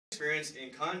experience in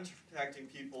contacting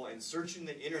people and searching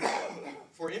the internet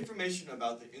for information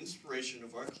about the inspiration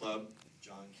of our club,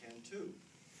 John Cantu.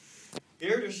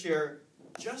 Here to share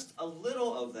just a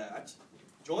little of that,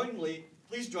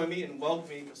 please join me in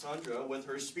welcoming Cassandra with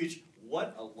her speech,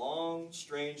 What a Long,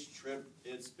 Strange Trip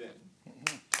It's Been.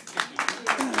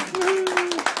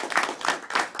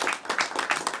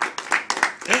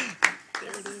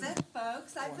 This is it,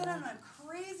 folks. I've been on a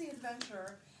crazy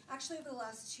adventure, actually over the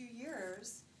last 2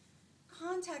 years,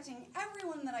 contacting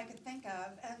everyone that I could think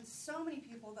of, and so many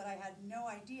people that I had no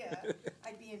idea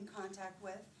I'd be in contact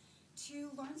with,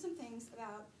 to learn some things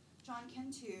about John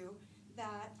Cantu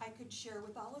that I could share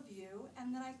with all of you,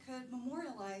 and that I could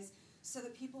memorialize so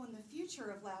that people in the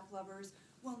future of LaughLovers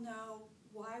will know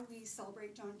why we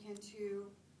celebrate John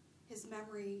Cantu, his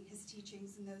memory, his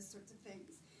teachings, and those sorts of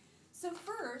things. So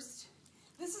first,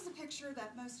 this is a picture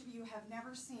that most of you have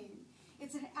never seen.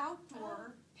 It's an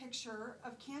outdoor picture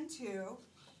of Cantu,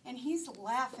 and he's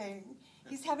laughing.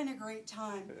 He's having a great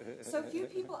time. So few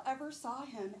people ever saw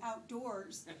him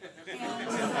outdoors, and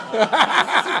this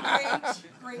is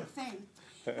a great thing.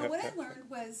 But what I learned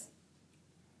was,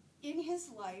 in his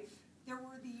life, there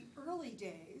were the early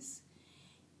days,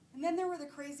 and then there were the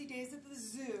crazy days at the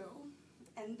zoo,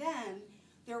 and then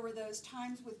there were those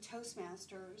times with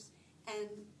Toastmasters and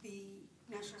the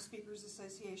National Speakers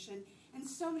Association, and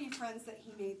so many friends that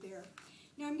he made there.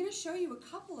 Now I'm going to show you a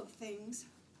couple of things,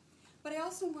 but I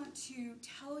also want to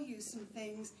tell you some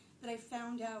things that I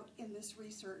found out in this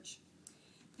research.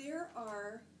 There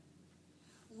are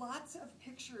lots of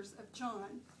pictures of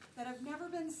John that have never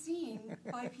been seen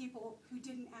by people who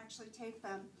didn't actually take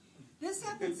them. This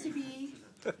happens to be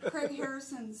Craig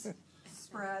Harrison's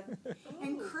spread,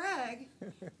 and Craig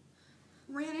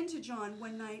ran into John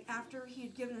one night after he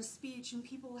had given a speech, and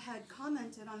people had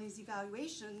commented on his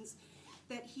evaluations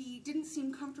that he didn't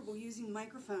seem comfortable using the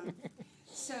microphone.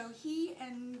 So he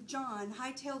and John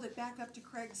hightailed it back up to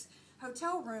Craig's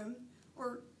hotel room,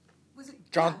 or was it?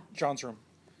 John's room.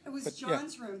 It was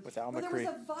John's room. With Al Well, there McCree.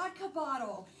 was a vodka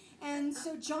bottle, and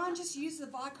so John just used the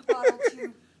vodka bottle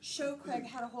to show Craig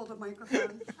how to hold a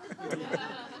microphone.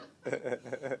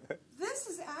 This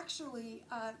is actually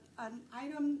an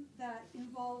item that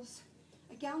involves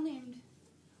a gal named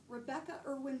Rebecca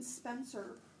Irwin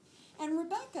Spencer. And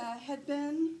Rebecca had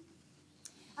been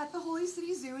at the Holy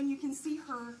City Zoo, and you can see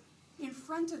her in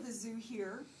front of the zoo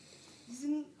here. This is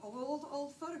an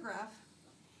old photograph.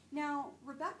 Now,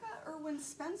 Rebecca Irwin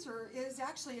Spencer is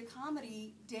actually a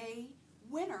Comedy Day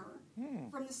winner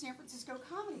from the San Francisco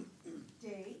Comedy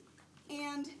Day,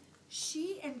 and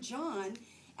she and John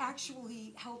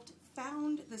actually helped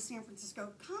found the San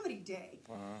Francisco Comedy Day.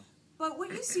 But what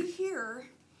you see here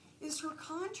is her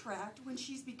contract when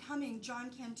she's becoming John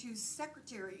Cantu's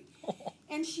secretary.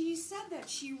 And she said that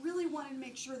she really wanted to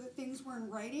make sure that things were in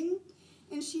writing,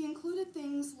 and she included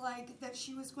things like that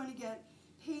she was going to get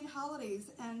paid holidays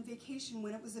and vacation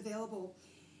when it was available.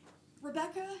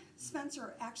 Rebecca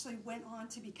Spencer actually went on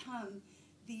to become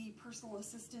the personal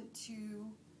assistant to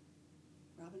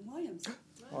Robin Williams.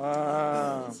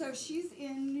 Wow. So she's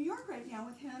in New York right now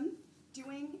with him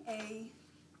doing a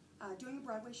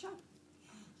Broadway show.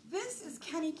 This is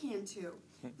Kenny Cantu.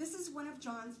 This is one of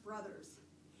John's brothers.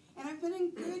 And I've been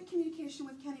in good communication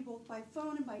with Kenny both by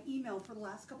phone and by email for the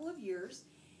last couple of years.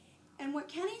 And what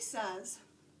Kenny says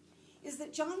is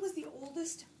that John was the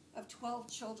oldest of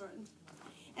 12 children.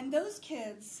 And those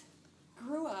kids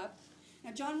grew up.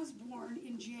 Now, John was born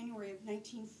in January of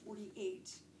 1948.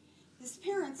 His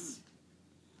parents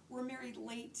were married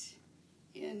late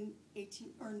in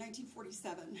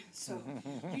 1947, so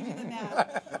you do the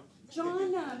math.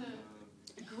 John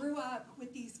grew up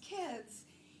with these kids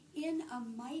in a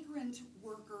migrant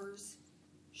worker's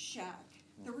shack.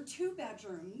 There were 2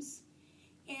 bedrooms,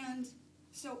 and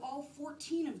so all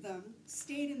 14 of them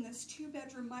stayed in this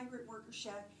 2-bedroom migrant worker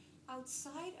shack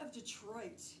outside of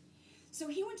Detroit. So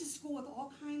he went to school with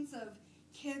all kinds of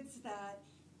kids that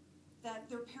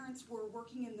their parents were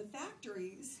working in the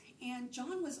factories, and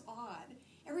John was odd.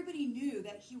 Everybody knew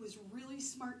that he was a really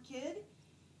smart kid,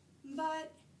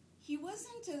 but he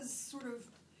wasn't as sort of,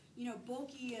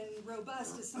 bulky and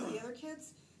robust as some of the other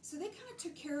kids, so they kind of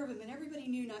took care of him, and everybody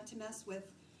knew not to mess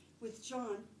with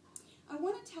John. I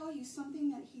want to tell you something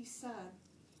that he said,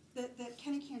 that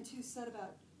Kenny Cantu said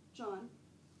about John.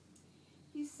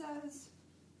 He says,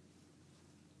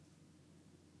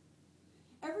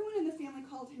 everyone in the family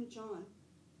called him John.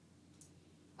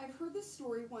 I've heard this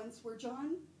story once where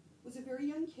John was a very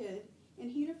young kid, and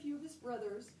he and a few of his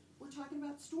brothers were talking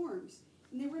about storms,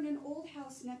 and they were in an old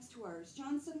house next to ours.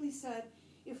 John suddenly said,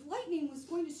 if lightning was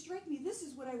going to strike me, this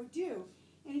is what I would do.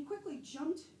 And he quickly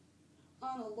jumped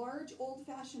on a large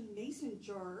old-fashioned mason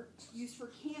jar used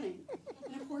for canning.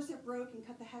 And of course it broke and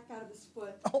cut the heck out of his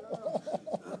foot.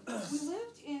 We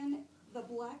lived in the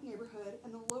black neighborhood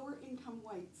and the lower income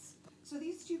whites. So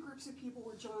these two groups of people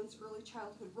were John's early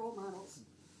childhood role models.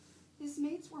 His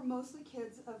mates were mostly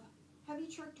kids of heavy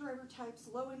truck driver types,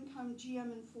 low-income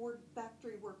GM and Ford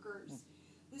factory workers.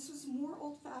 This was more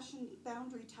old-fashioned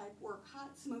boundary type work,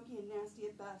 hot, smoky, and nasty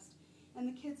at best. And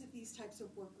the kids of these types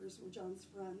of workers were John's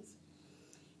friends.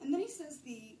 And then he says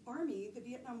the Army, the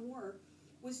Vietnam War,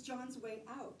 was John's way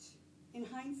out. In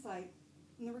hindsight,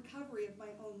 in the recovery of my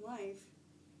own life,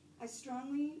 I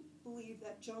strongly believe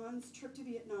that John's trip to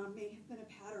Vietnam may have been a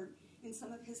pattern in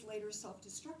some of his later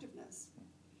self-destructiveness.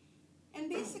 And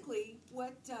basically,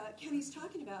 what Kenny's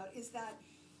talking about is that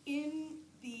in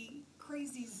the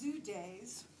crazy zoo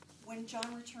days, when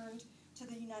John returned to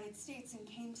the United States and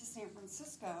came to San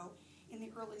Francisco in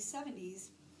the early 70s,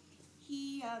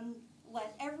 he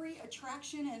let every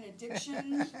attraction and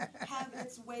addiction have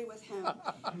its way with him.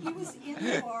 He was in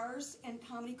the bars and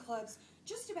comedy clubs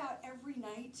just about every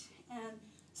night and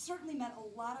certainly met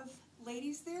a lot of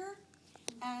ladies there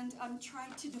and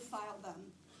tried to defile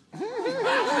them. Now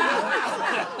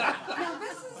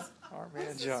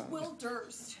this is Will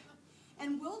Durst.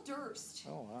 And Will Durst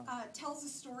tells a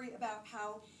story about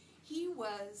how he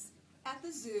was at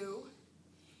the zoo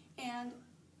and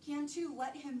Cantu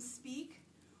let him speak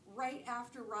right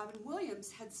after Robin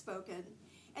Williams had spoken.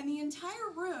 And the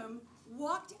entire room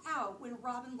walked out when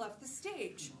Robin left the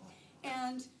stage.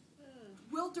 And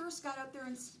Will Durst got up there,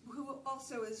 and who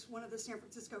also is one of the San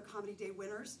Francisco Comedy Day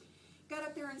winners, got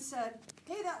up there and said,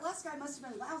 "Hey, that last guy must have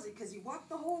been lousy because he walked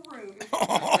the whole room."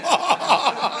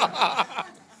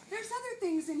 There's other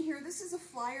things in here. This is a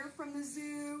flyer from the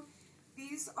zoo.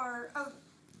 These are, oh,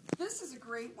 this is a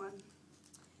great one.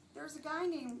 There's a guy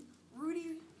named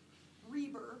Rudy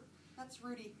Reber. That's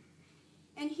Rudy.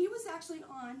 And he was actually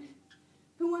on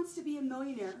Who Wants to Be a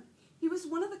Millionaire. He was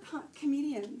one of the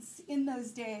comedians in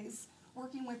those days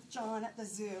working with John at the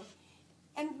zoo.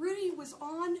 And Rudy was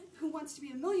on Who Wants to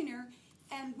Be a Millionaire,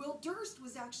 and Will Durst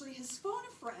was actually his phone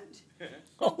a friend.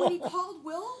 But when he called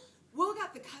Will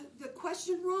got the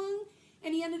question wrong,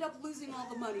 and he ended up losing all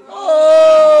the money.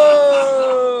 Oh!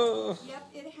 Yep,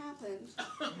 it happened.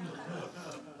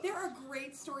 There are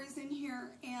great stories in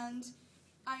here, and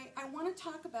I want to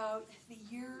talk about the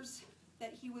years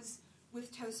that he was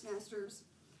with Toastmasters.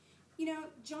 You know,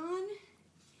 John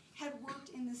had worked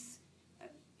in this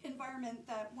environment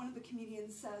that one of the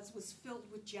comedians says was filled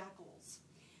with jackals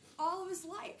all of his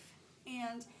life.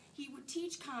 And he would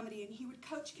teach comedy and he would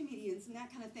coach comedians and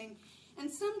that kind of thing. And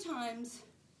sometimes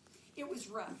it was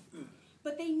rough.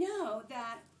 But they know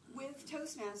that with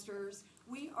Toastmasters,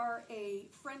 we are a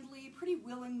friendly, pretty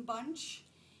willing bunch,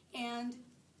 and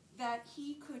that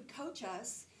he could coach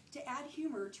us to add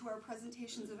humor to our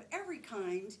presentations of every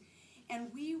kind,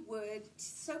 and we would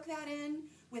soak that in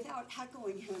without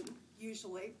heckling him,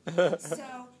 usually.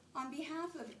 So on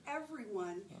behalf of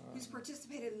everyone who's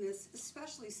participated in this,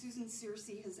 especially Susan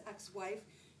Searcy, his ex-wife,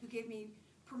 who gave me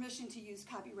permission to use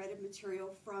copyrighted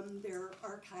material from their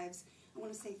archives, I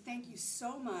want to say thank you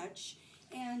so much,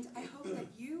 and I hope that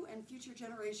you and future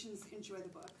generations enjoy the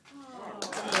book.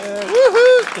 Yeah,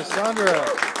 woohoo! Cassandra!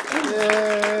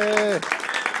 Yay!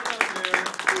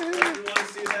 If you want to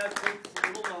see that book for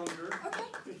a little longer.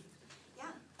 Okay.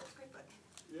 Yeah, it's a great book.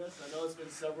 Yes, I know it's been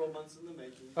several months in the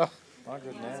making. Oh, my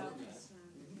goodness.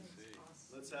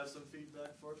 Let's have some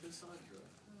feedback for Cassandra.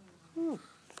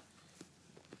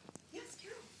 Yes,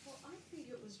 Carol. Well, I think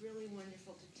it was really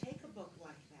wonderful to take a book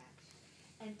like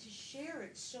that and to share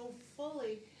it so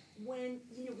fully when,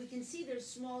 you know, we can see there's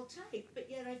small type, but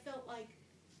yet I felt like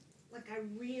I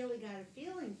really got a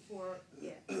feeling for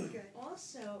it. Good.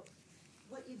 Also,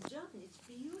 what you've done, it's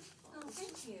beautiful. Oh,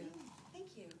 thank you.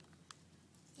 Thank you.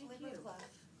 Thank Labor you. Club.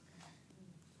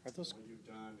 Are those? What you've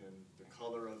done and the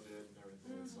color of it and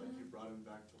everything, it's like you brought him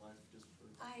back to life just for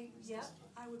Yep,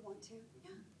 I would want to.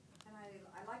 Yeah. And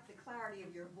I like the clarity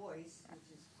of your voice, which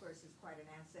is, of course, is quite an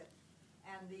asset,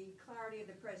 and the clarity of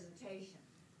the presentation.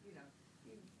 You know,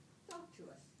 you talk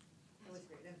to us. It was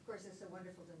great. And of course, it's so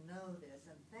wonderful to know this,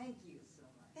 and thank you so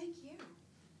much. Thank you.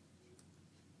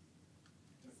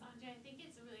 Cassandra, I think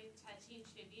it's a really touching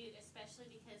tribute,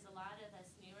 especially because a lot of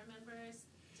us newer members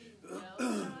didn't know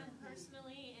John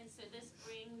personally, and so this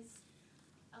brings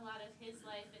a lot of his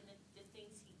life and the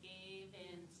things he gave,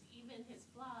 and even his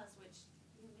flaws, which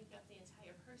make up the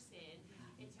entire person,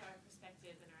 into our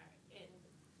perspective, and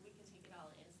we can take it all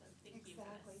in. So thank you for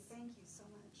Exactly. this. Thank you so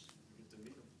much. You get to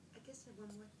meet him. I guess I have one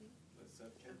more thing. Let's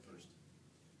have Ken first.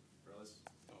 Or let's,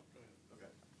 okay. Go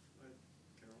ahead,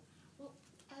 Carol. Well,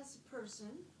 as as a person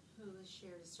who has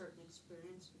shared a certain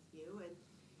experience with you, and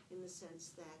in the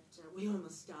sense that we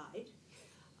almost died.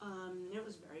 It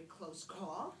was a very close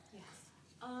call. Yes.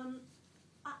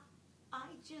 I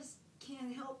just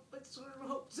can't help but sort of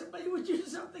hope somebody would do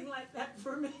something like that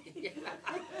for me.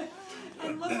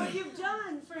 And look what you've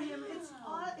done for him.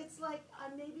 It's like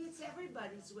maybe it's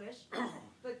everybody's wish,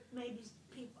 but maybe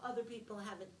other people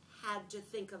haven't had to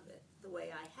think of it the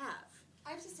way I have.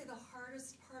 I have to say the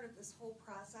hardest part of this whole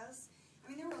process, I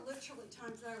mean, there were literally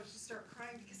times that I would just start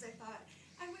crying because I thought,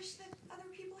 I wish that other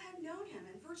people had known him,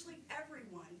 and virtually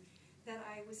everyone that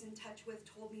I was in touch with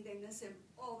told me they miss him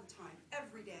all the time,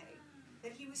 every day,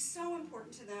 that he was so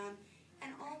important to them,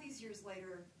 and all these years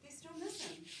later, they still miss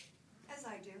him, as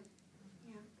I do.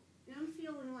 Yeah. And I'm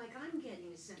feeling like I'm getting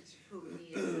a sense of who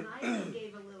he is, and I even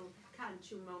gave a little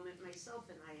Cantu moment myself,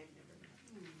 and I had never met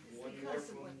him. One more Because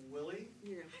of from what, Willie.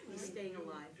 he's staying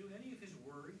alive. Do any of his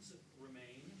words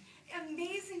remain?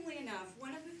 Amazingly enough,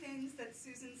 one of the things that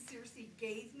Susan Searcy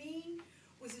gave me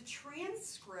was a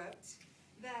transcript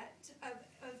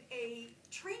of a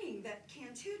training that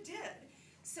Cantu did.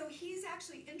 So he's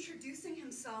actually introducing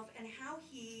himself and how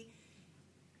he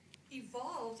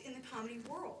evolved in the comedy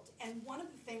world. And one of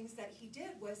the things that he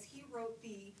did was he wrote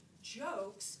the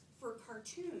jokes for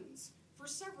cartoons for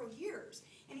several years.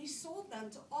 And he sold them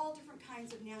to all different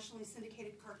kinds of nationally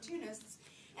syndicated cartoonists.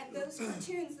 And those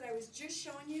cartoons that I was just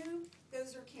showing you,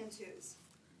 those are Cantu's.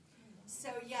 So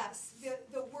yes,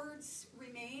 the words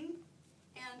remain,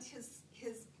 and his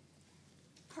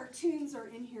cartoons are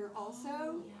in here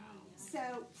also.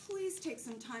 So please take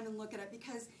some time and look at it,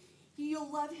 because you'll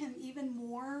love him even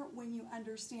more when you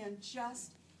understand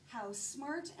just how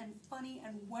smart and funny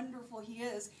and wonderful he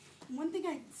is. And one thing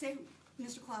I'd say,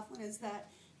 Mr. Claflin, is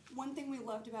that one thing we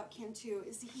loved about Cantu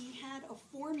is he had a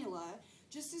formula,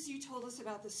 just as you told us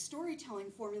about the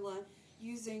storytelling formula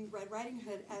using Red Riding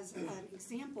Hood as an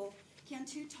example.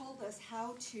 Cantu told us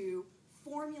how to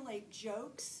formulate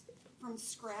jokes from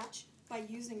scratch by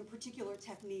using a particular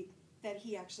technique that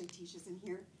he actually teaches in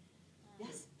here.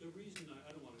 Yes? The reason,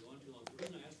 I don't want to go on too long, the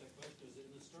reason I asked that question is that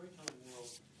in the storytelling world,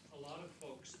 a lot of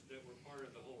folks that were part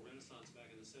of the whole Renaissance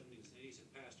back in the 70s and 80s have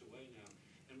passed away now.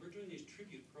 And we're doing these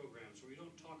tribute programs where we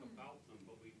don't talk about them,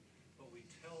 but we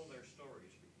tell their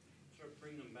stories. We sort of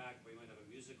bring them back. We might have a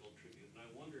musical tribute. And I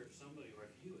wonder if somebody, or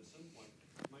if you at some point,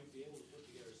 might be able to put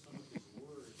together some of his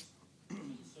words.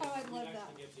 So Oh, I'd love that.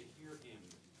 actually get to hear him.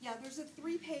 Yeah, there's a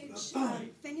 3-page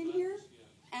thing in here,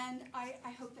 and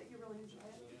I hope that you really enjoy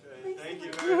it. Okay, thank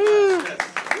you so much.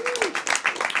 very much. Yes.